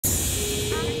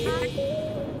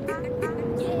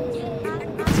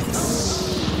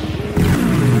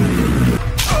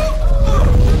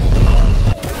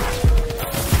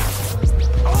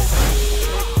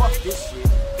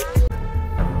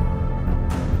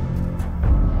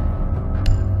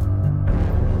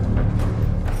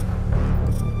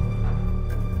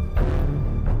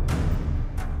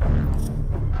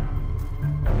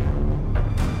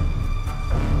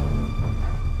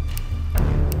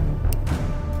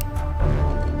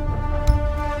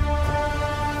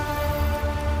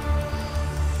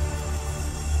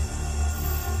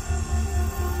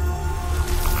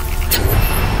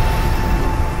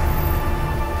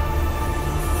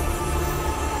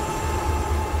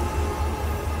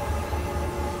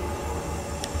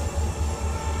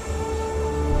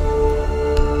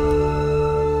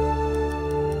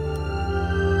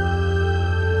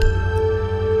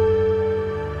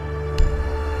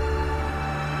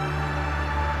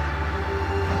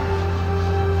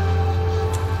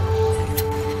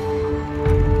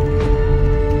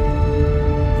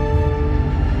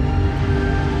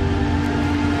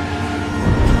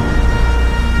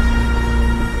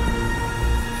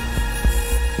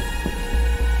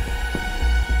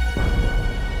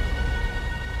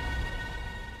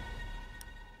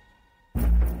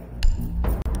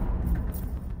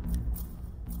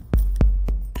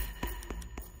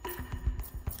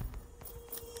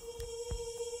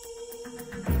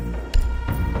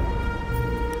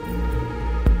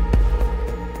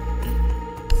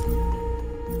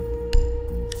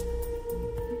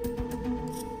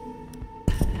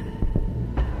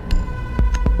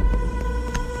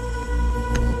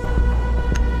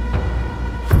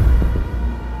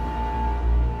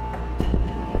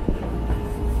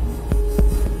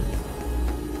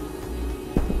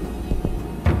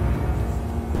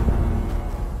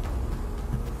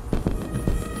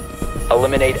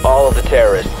Eliminate all of the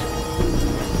terrorists.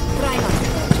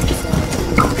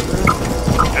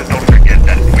 And don't forget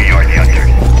that we are the hunters.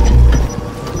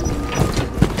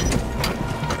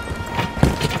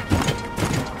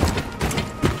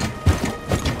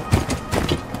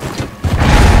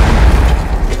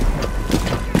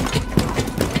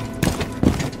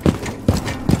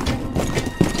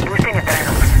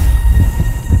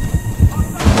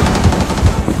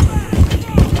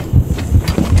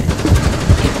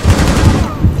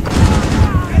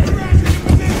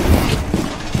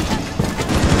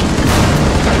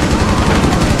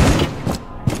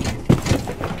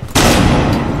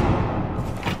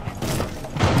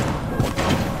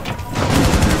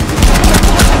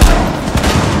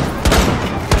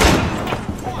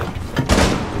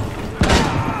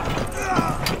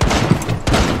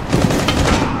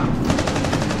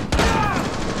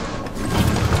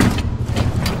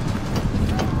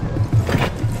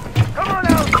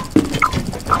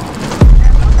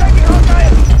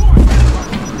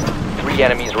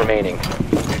 Enemies remaining.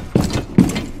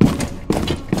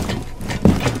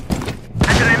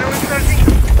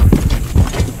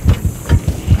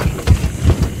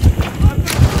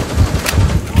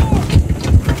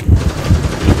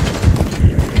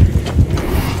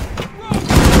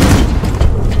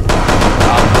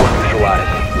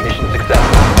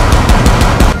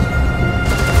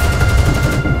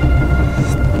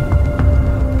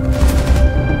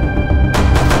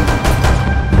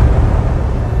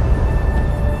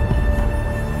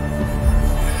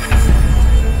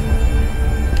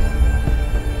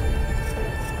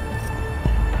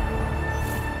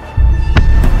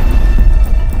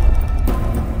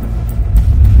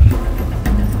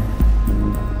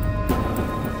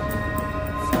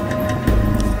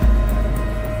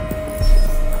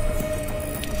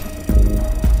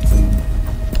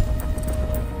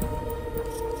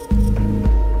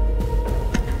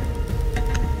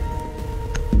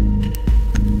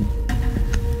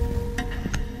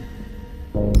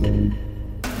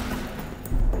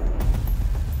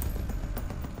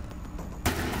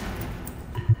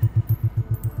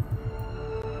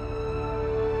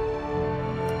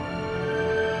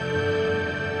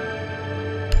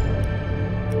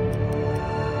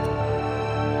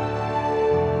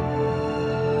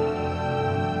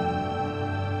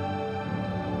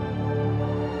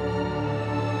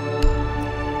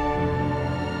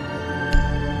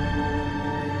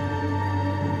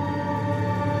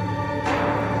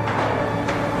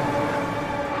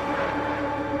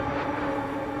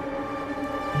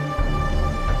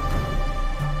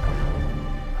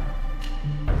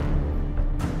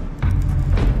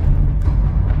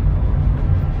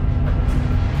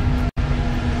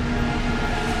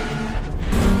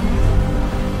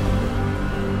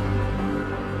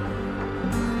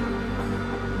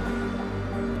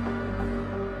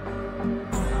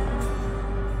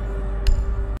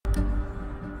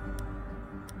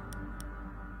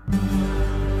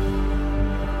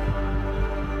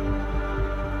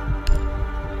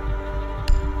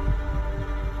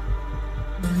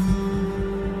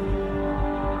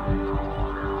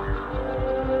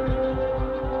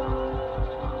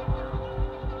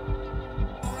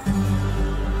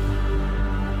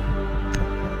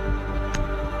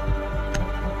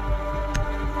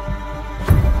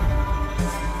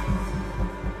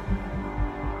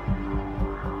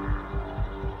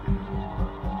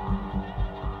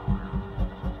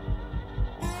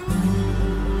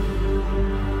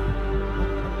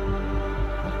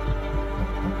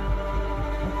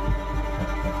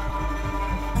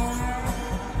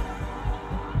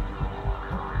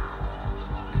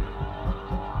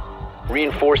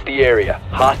 Reinforce the area.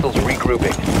 Hostiles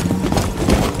regrouping.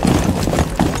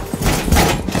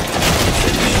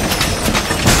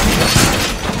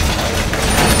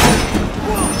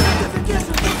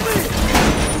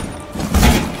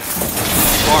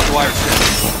 Barbed wire set.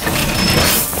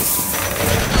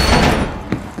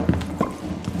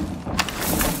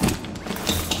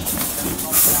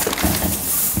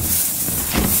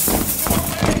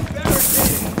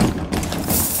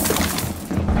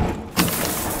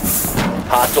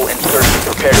 Hostile insurgents,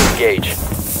 prepare to engage.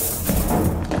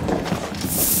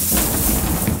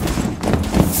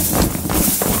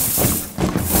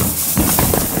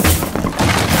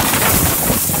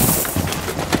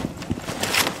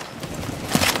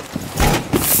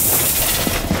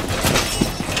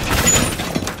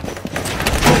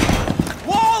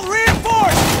 Wall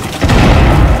reinforced!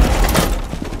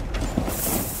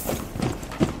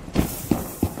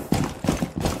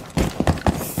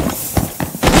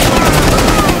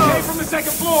 From the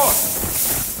second floor!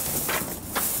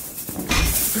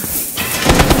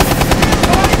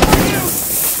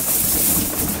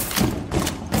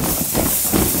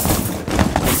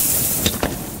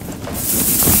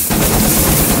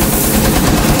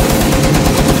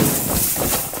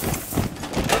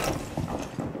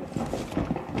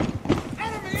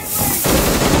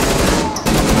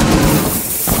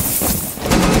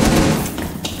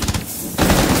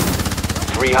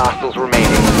 3 hostiles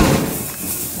remaining.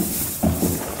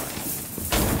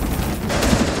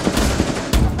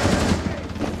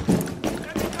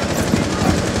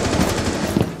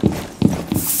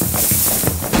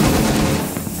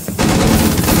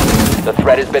 The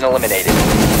threat has been eliminated.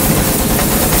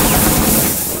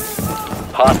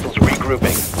 Hostiles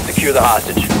regrouping. Secure the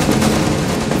hostage.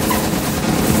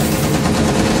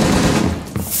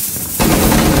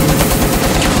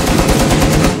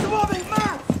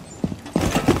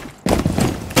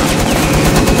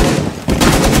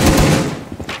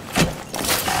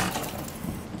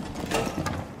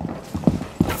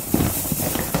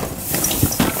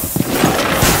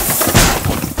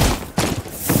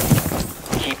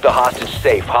 Keep the hostage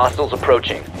safe. Hostiles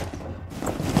approaching.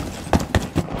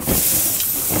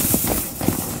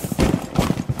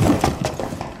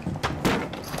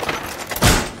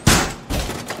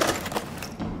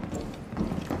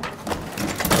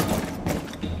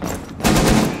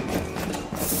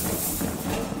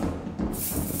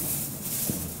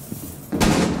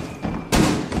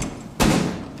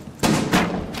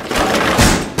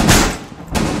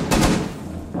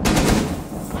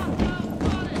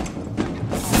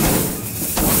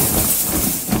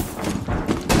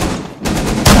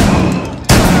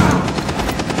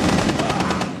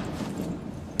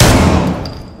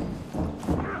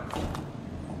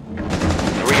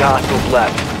 Hostiles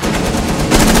left.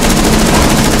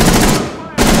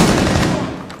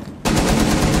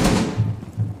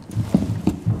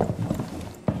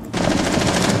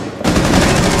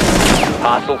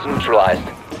 Hostiles neutralized.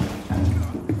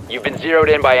 You've been zeroed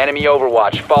in by enemy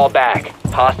overwatch. Fall back.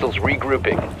 Hostiles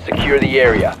regrouping. Secure the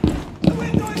area.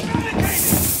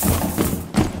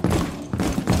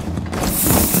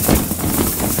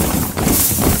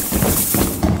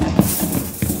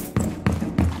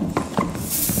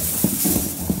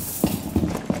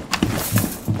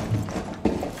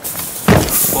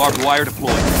 Barbed wire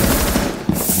deployed.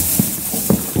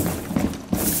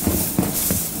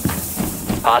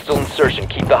 Hostile insertion.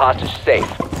 Keep the hostage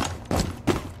safe.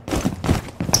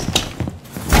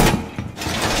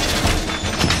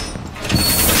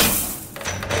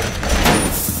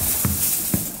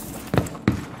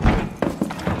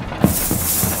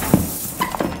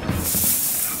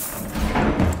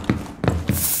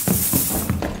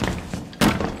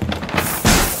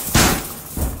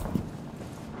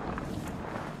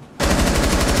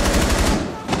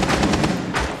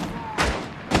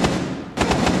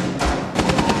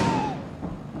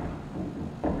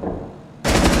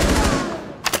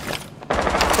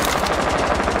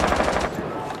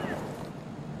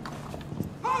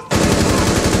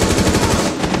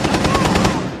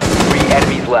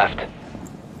 Left.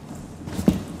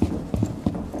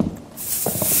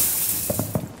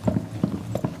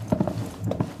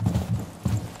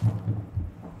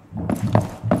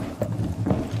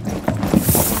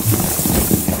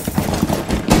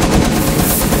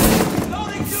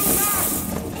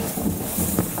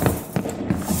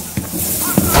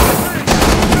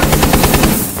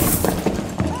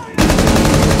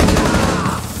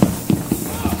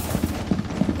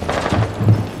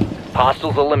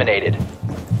 Hostiles eliminated.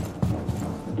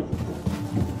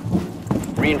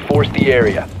 Reinforce the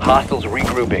area. Hostiles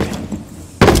regrouping.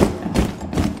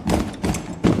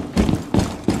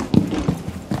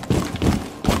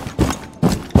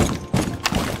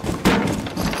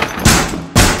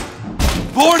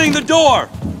 Boarding the door!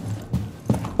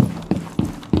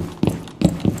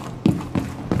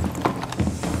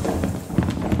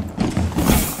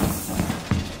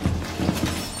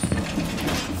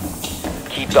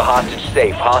 Keep the hostage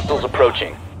safe. Hostiles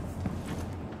approaching.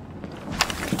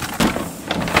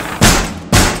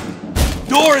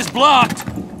 Door is blocked!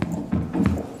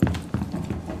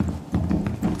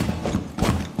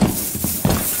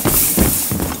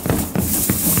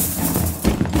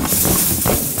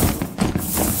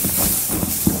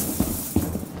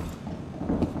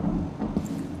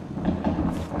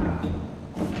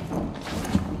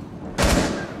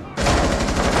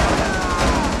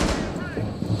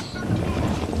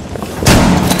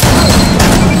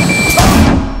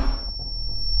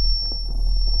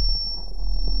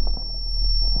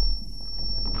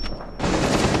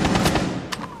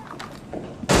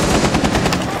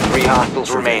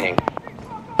 Hostiles remaining.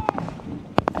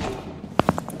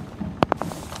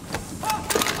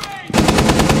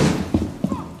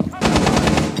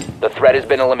 The threat has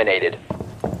been eliminated.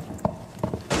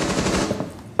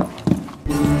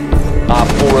 Op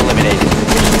 4 eliminated.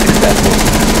 Mission successful.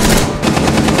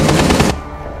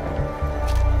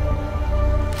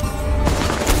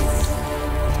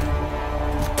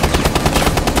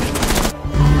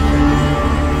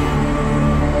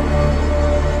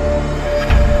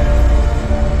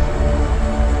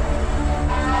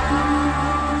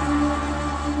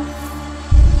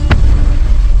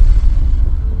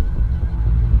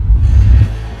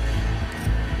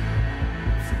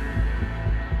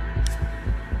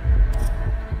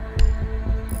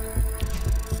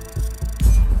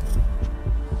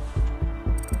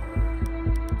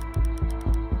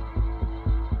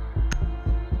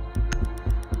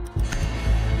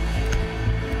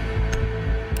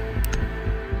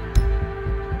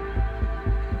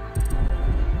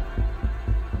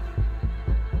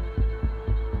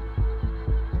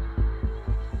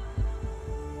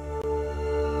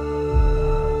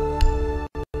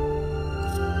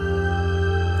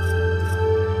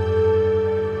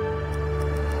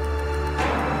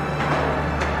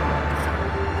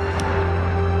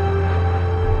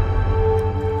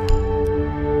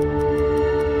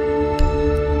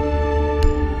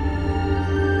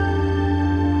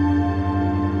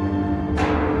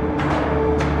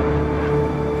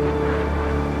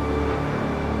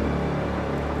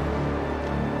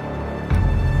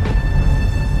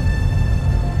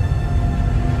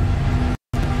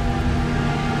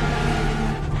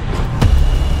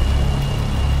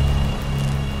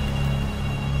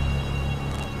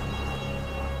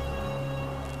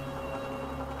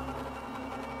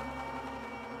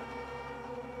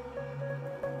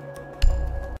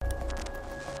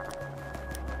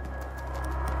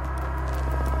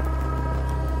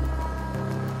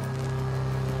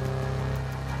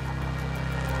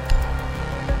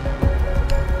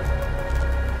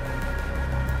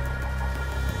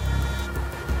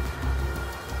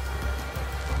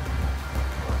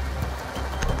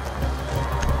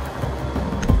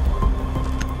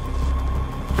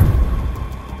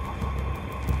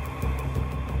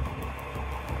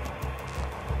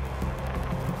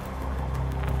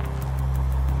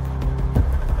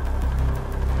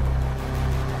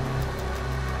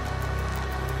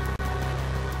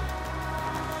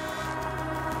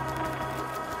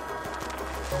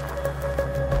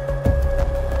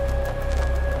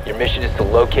 Your mission is to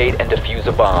locate and defuse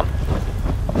a bomb.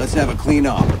 Let's have a clean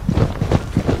up.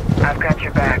 I've got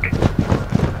your back.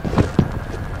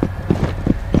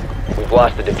 We've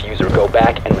lost the diffuser. Go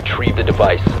back and retrieve the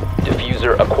device.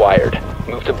 Diffuser acquired.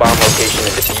 Move to bomb location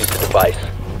and defuse the device.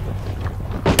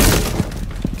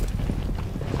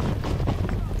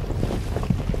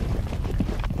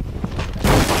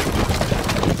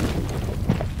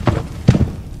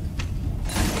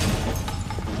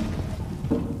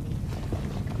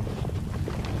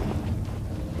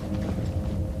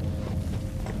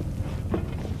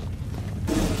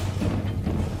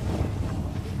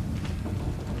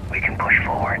 We can push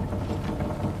forward.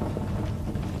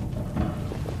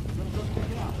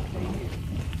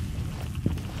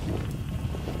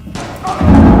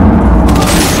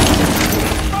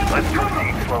 Let's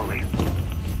proceed slowly.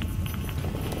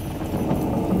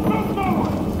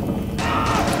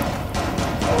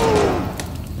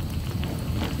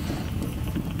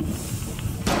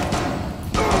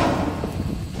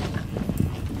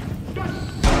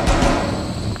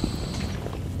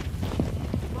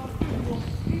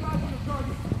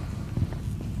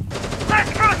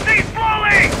 Let's proceed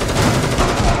slowly!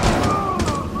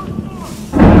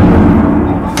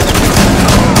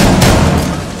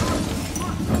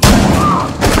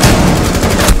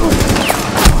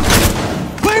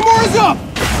 Claymore is up!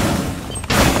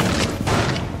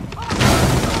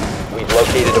 We've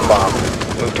located a bomb.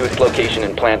 Move to its location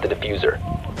and plant the diffuser.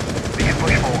 We can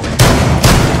push forward.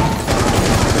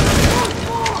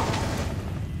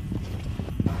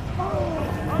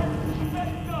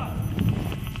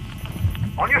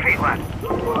 On your feet, lad.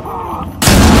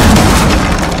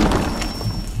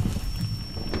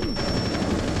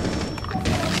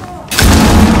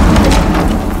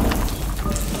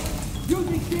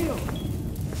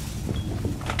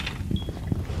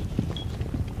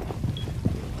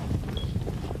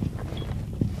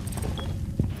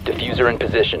 Diffuser in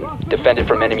position. Defend it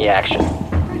from enemy action.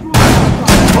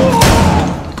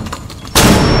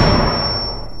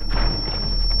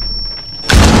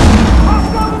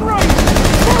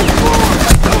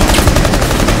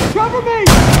 Cover me!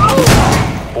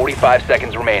 45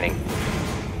 seconds remaining.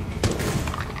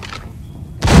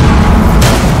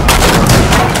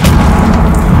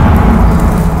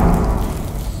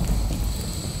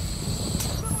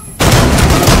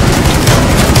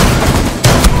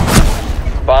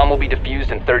 Bomb will be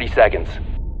defused in 30 seconds.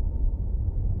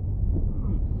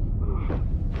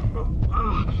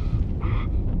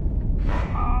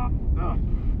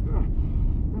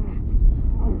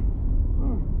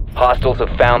 Hostiles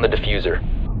have found the diffuser.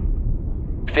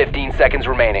 15 seconds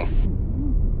remaining.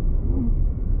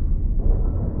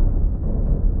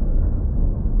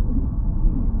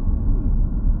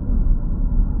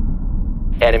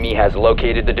 Enemy has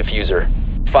located the diffuser.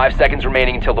 5 seconds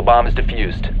remaining until the bomb is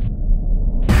defused.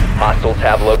 Hostiles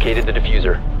have located the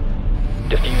diffuser.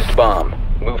 Defused bomb.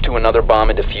 Move to another bomb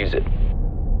and defuse it.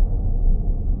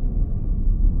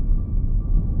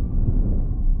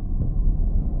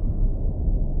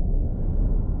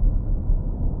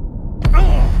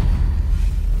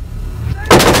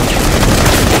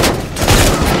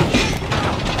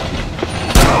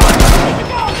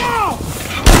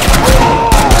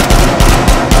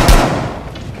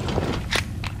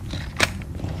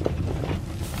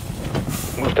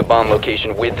 Move to bomb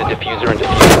location with the diffuser and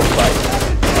defuse the device.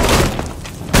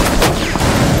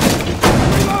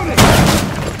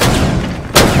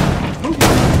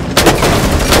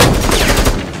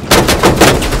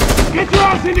 Get your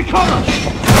ass into cover!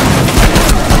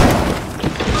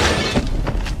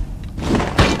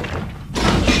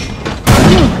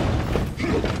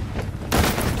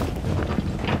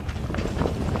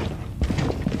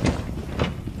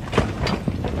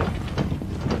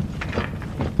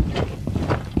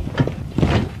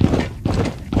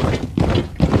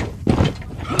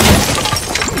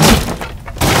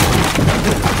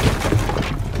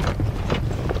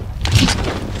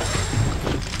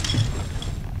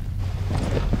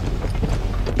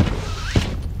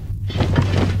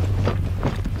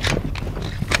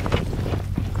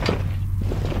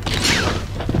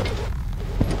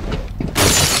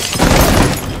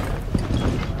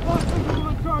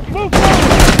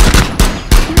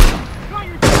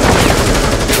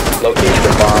 Located the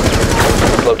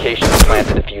bombs. Location to plant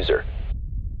the diffuser.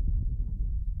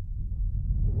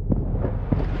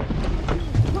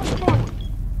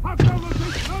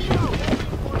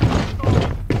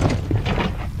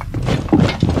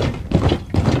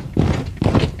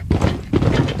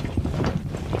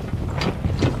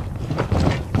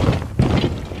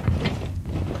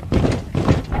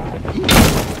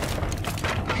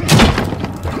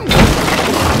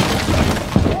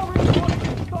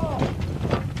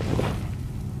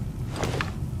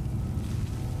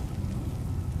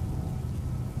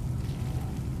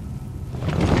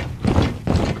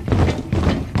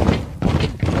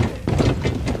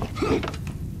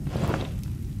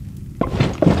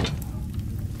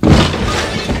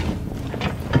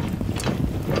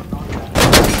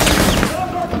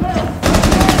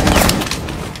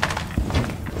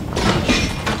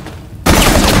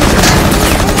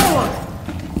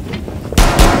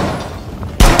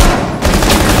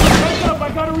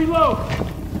 I gotta reload!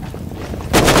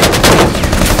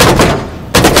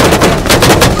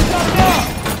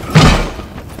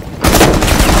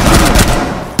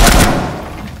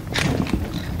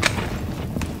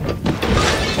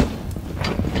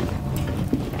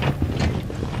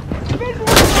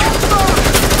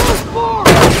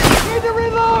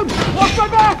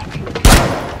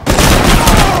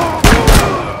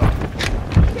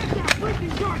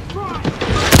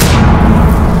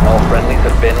 All friendlies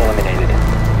have been eliminated.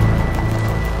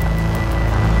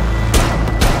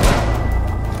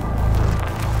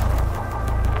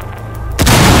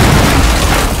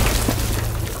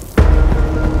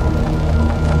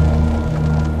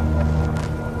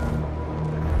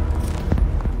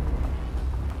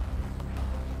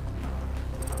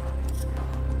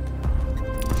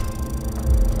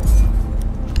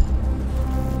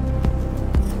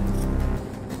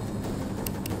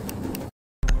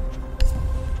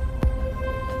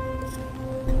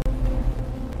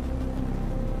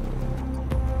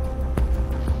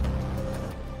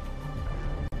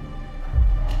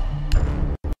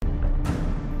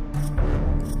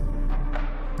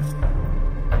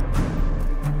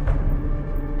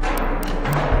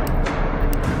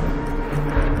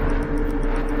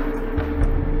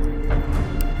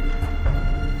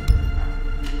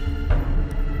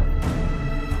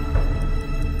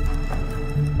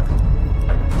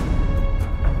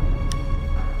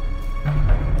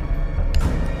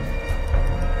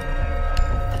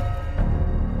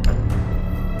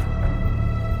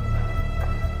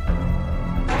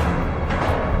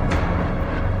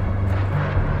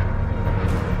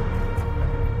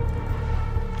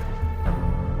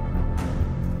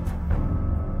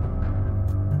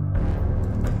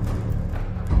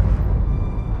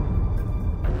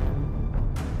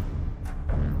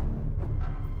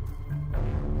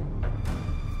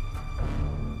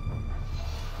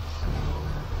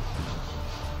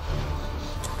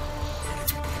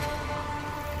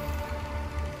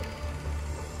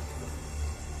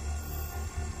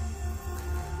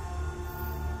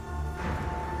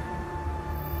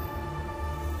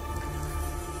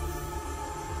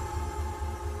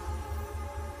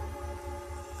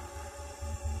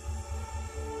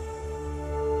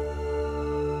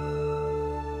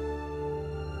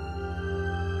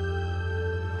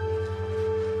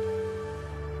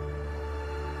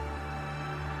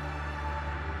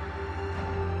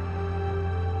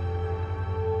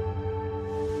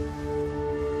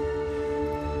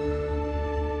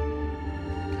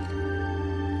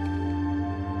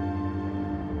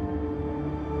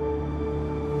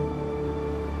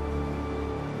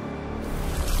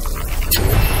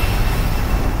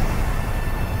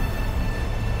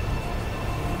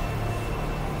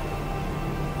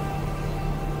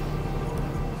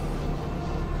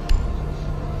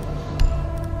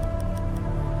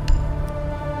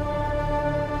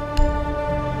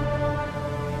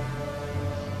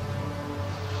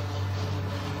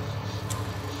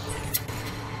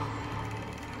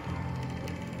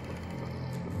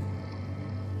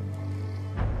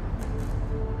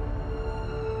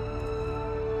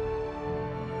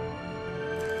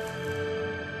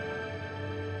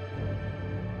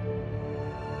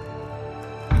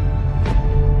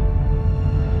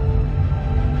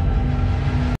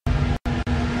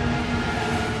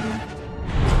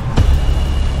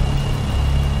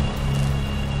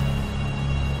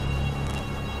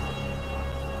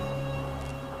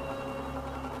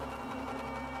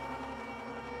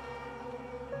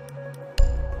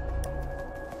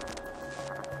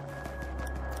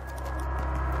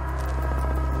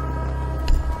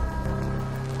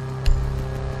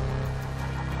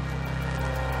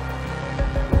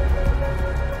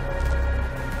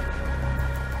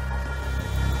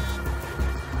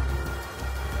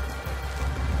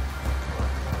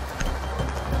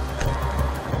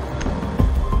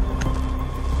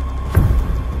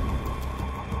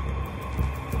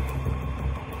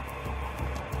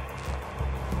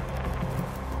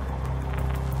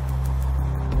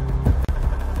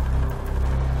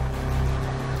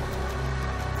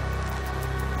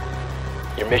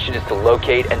 Your mission is to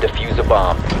locate and defuse a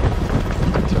bomb.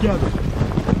 Together.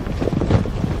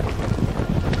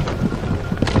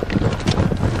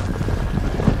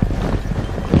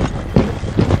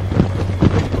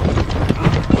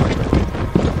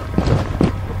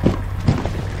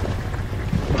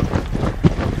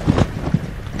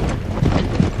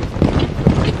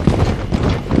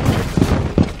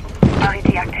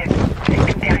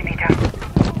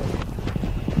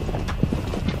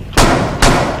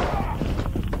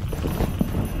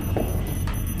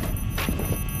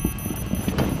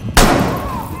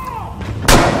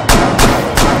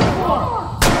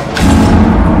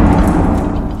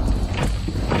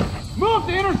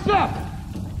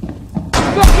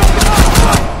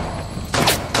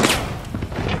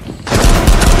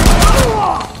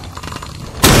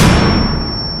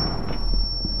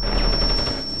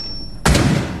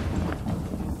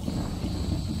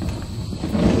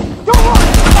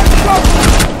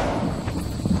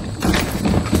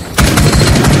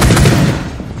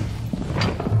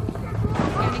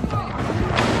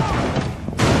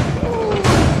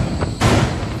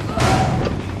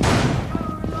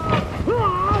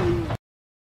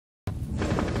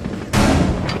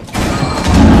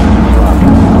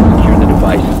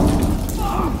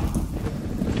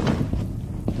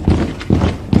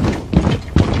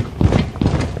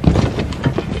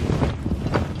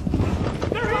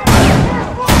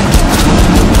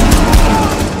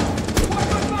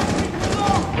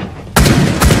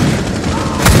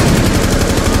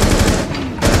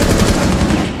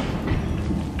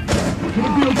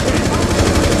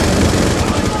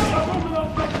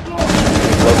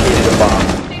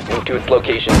 to its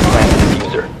location and plant the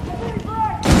diffuser.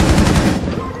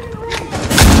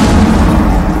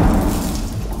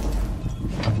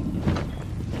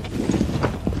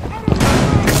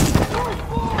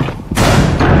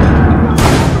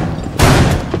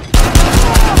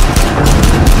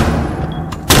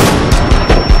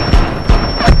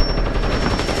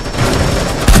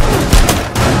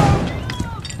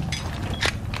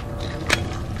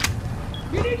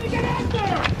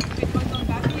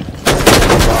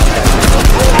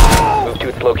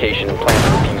 Location and plant the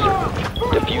diffuser.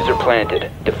 Diffuser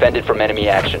planted. Defended from enemy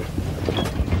action.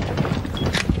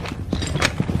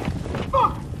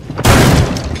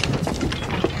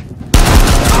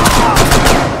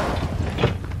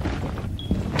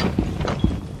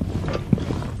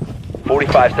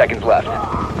 "45 seconds left.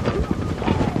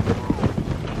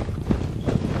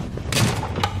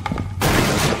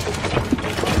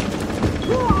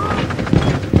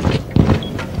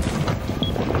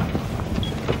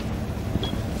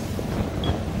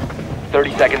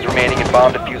 Seconds remaining in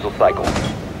bomb defusal cycle.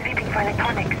 Sweeping for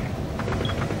electronics.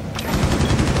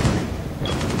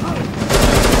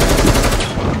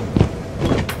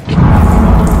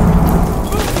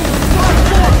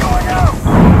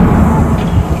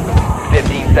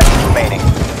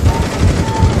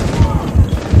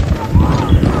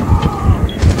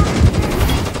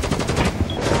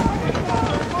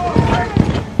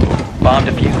 Bomb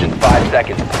defused in 5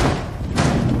 seconds.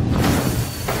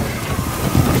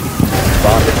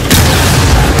 Bomb defused.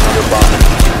 Another bomb.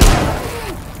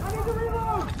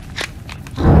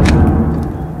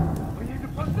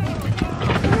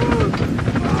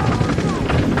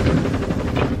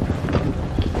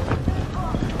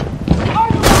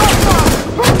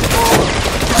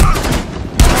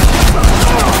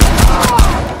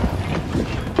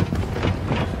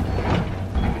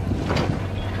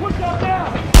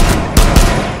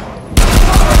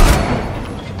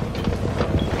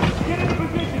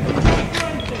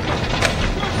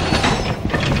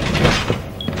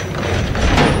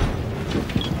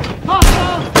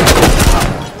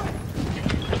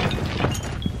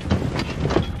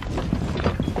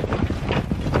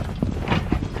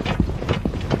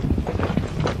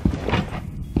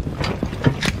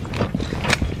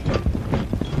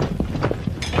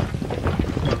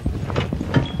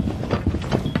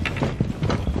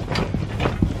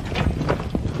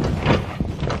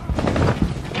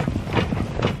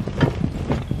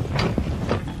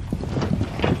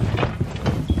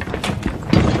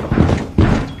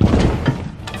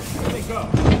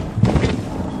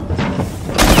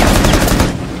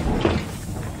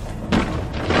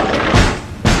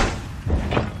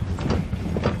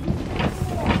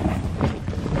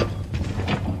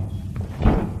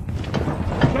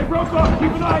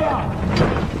 Keep an eye out!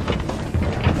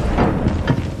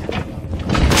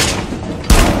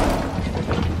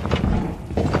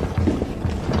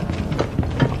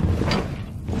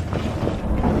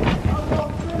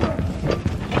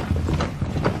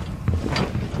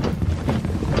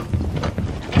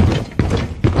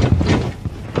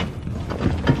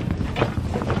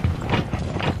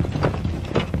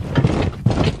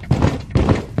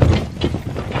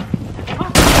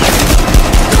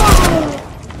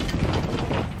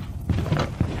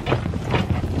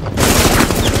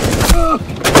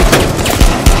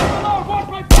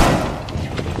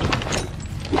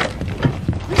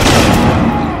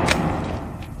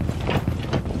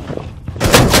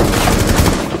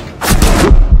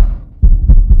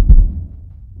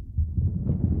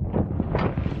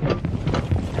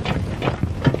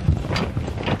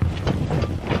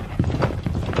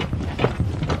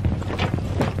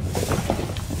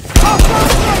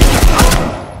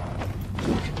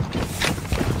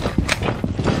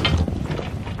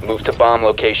 Move to bomb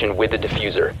location with the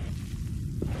diffuser.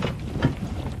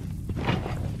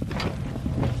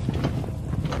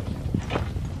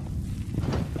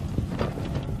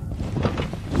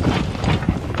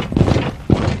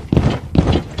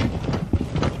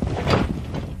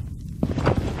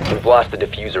 We've lost the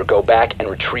diffuser. Go back and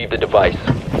retrieve the device.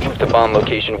 Move to bomb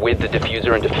location with the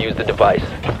diffuser and defuse the device.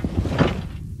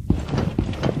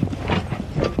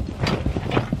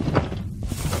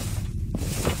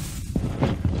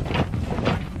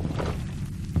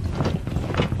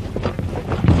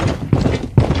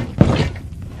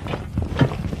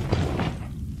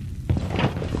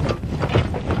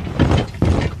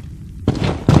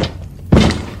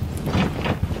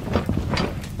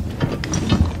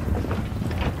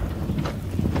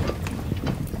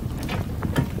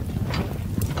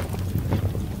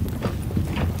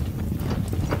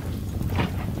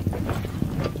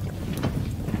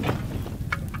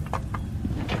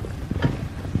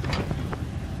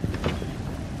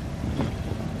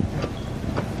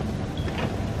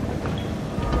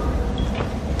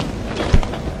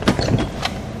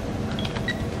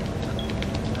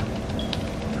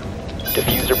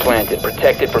 Diffuser planted,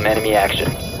 protected from enemy action.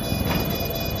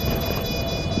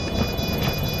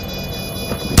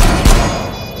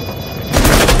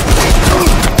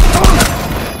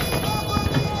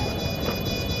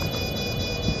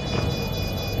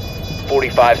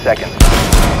 "45 seconds.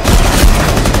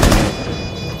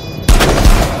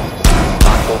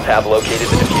 Hostiles have located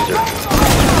the diffuser.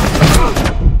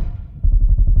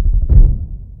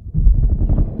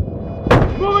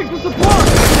 Moving to support!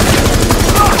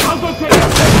 I'll go take it!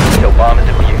 Until bomb is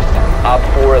defused. Op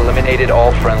 4 eliminated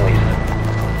all friendlies.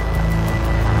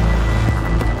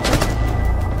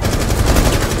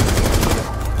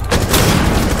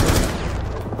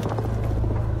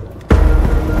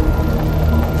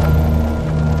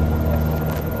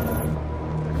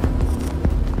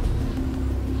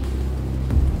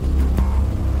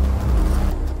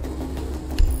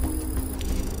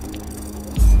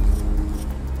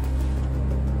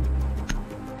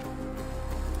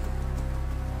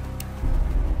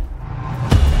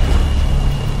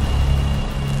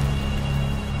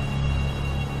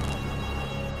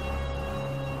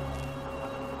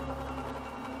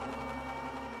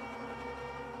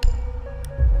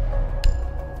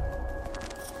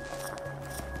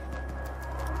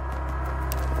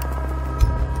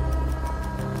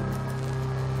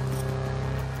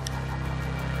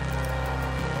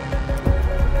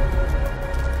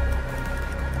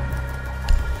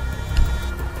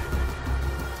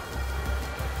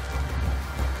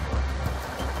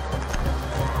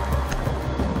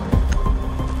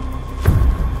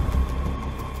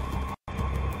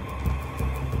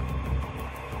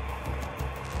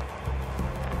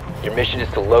 Your mission is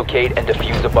to locate and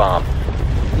defuse a bomb.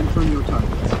 Confirm your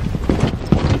targets.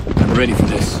 I'm ready for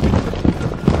this.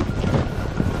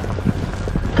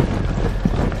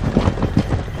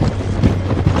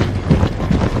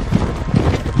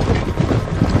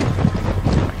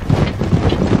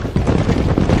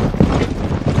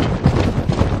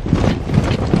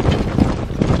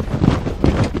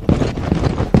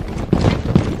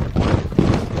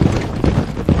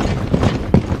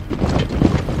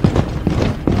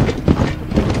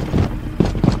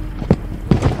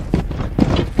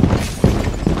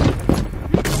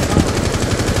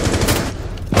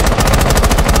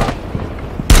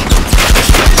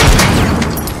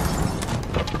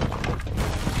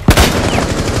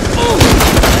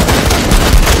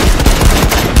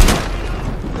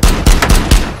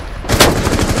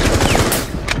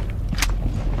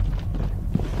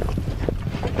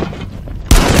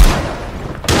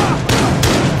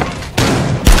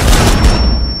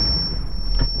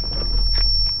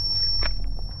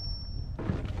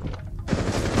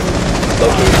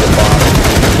 Located the bomb.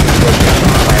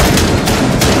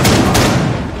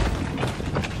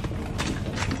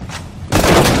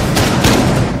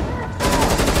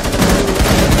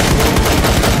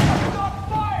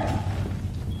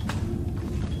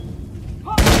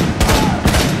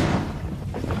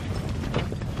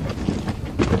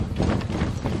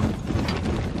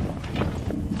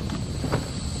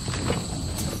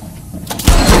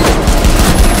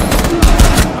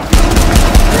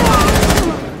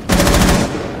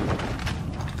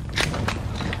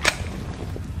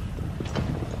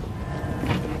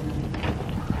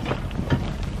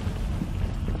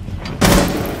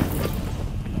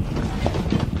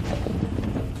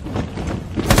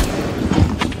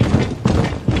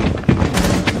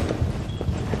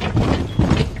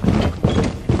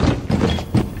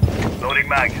 Loading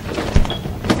mag.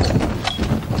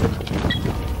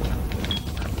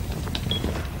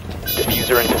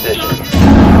 Diffuser in position.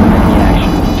 Enemy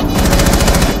action.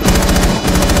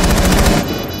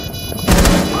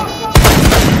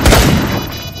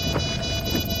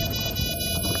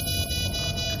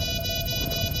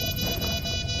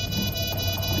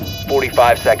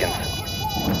 "45 seconds.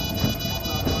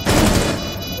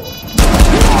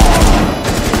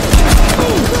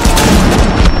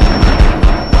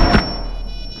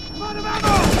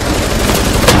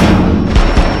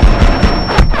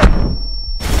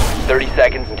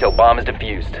 Seconds until bomb is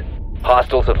defused.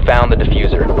 Hostiles have found the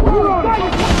diffuser.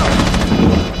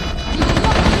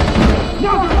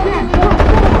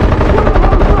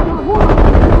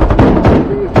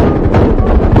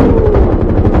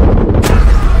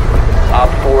 Op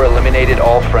 4 eliminated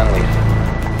all friendlies.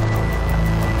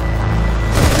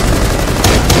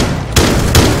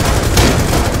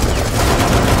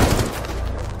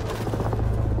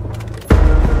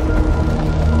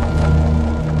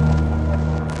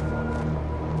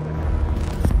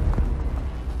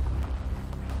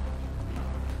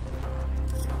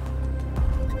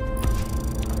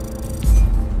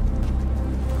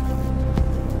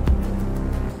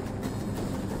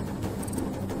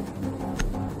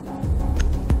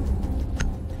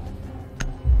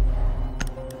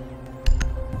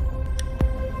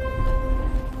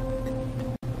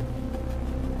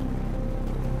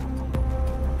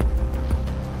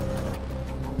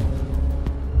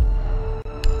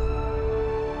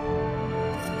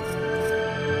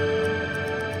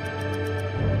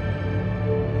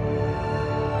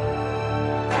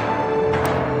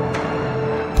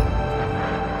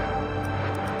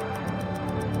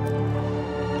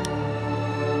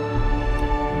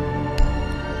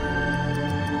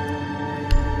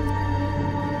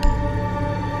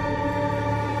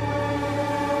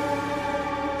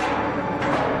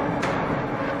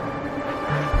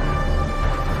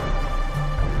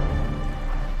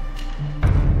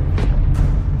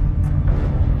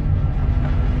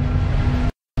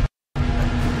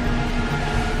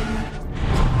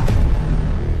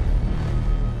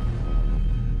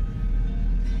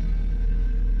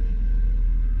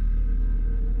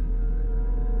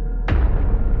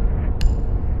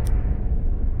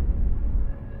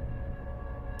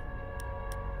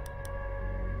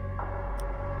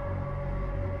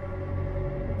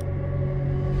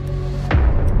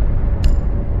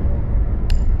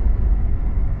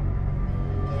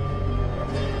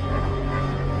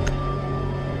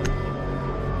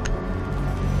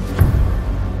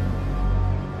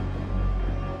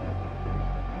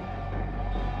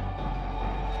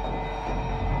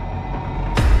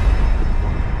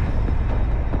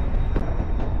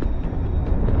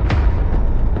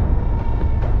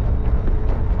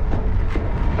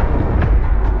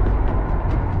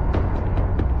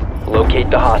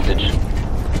 the hostage.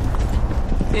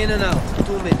 In and out.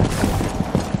 2 minutes.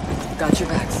 Got your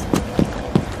backs.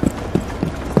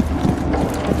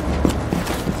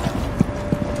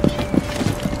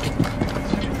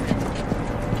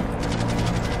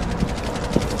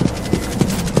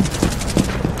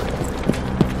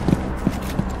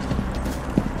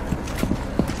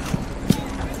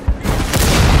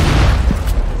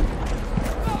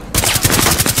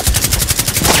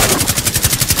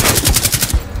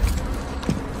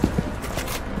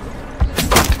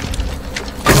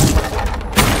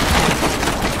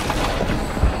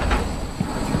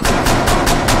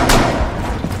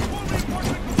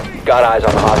 Got eyes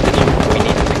on the hostage. We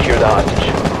need to secure the hostage.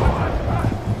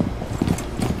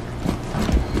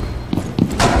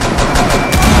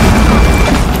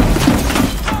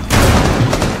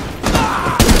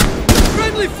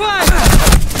 Friendly fire!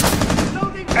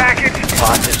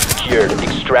 Hostage secured.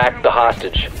 Extract the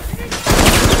hostage.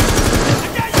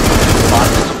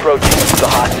 Hostage approaching. The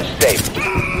hostage safe.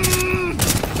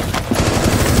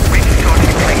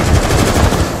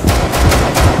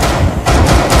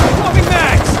 Swapping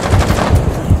mags!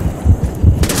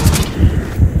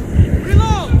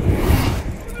 Reload!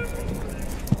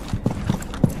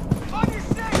 On your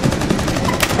safe!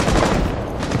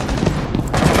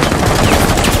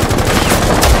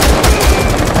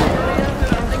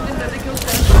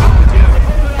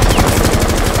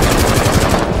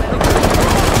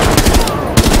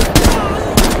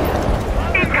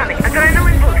 Incoming.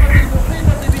 Adrenaline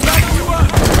boost. Back you up!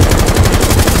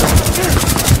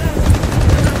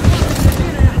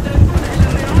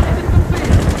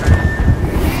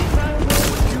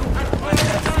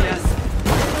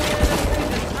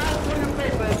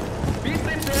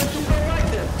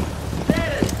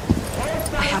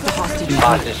 I have the hostage.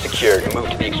 Hostage secured. Move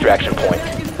to the extraction point.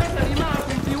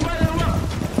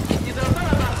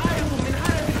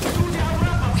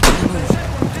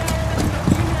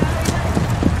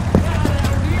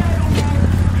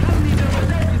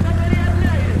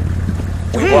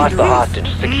 We've lost the hostage.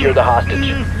 Secure the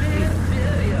hostage.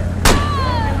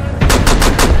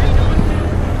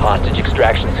 Hostage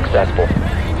extraction successful.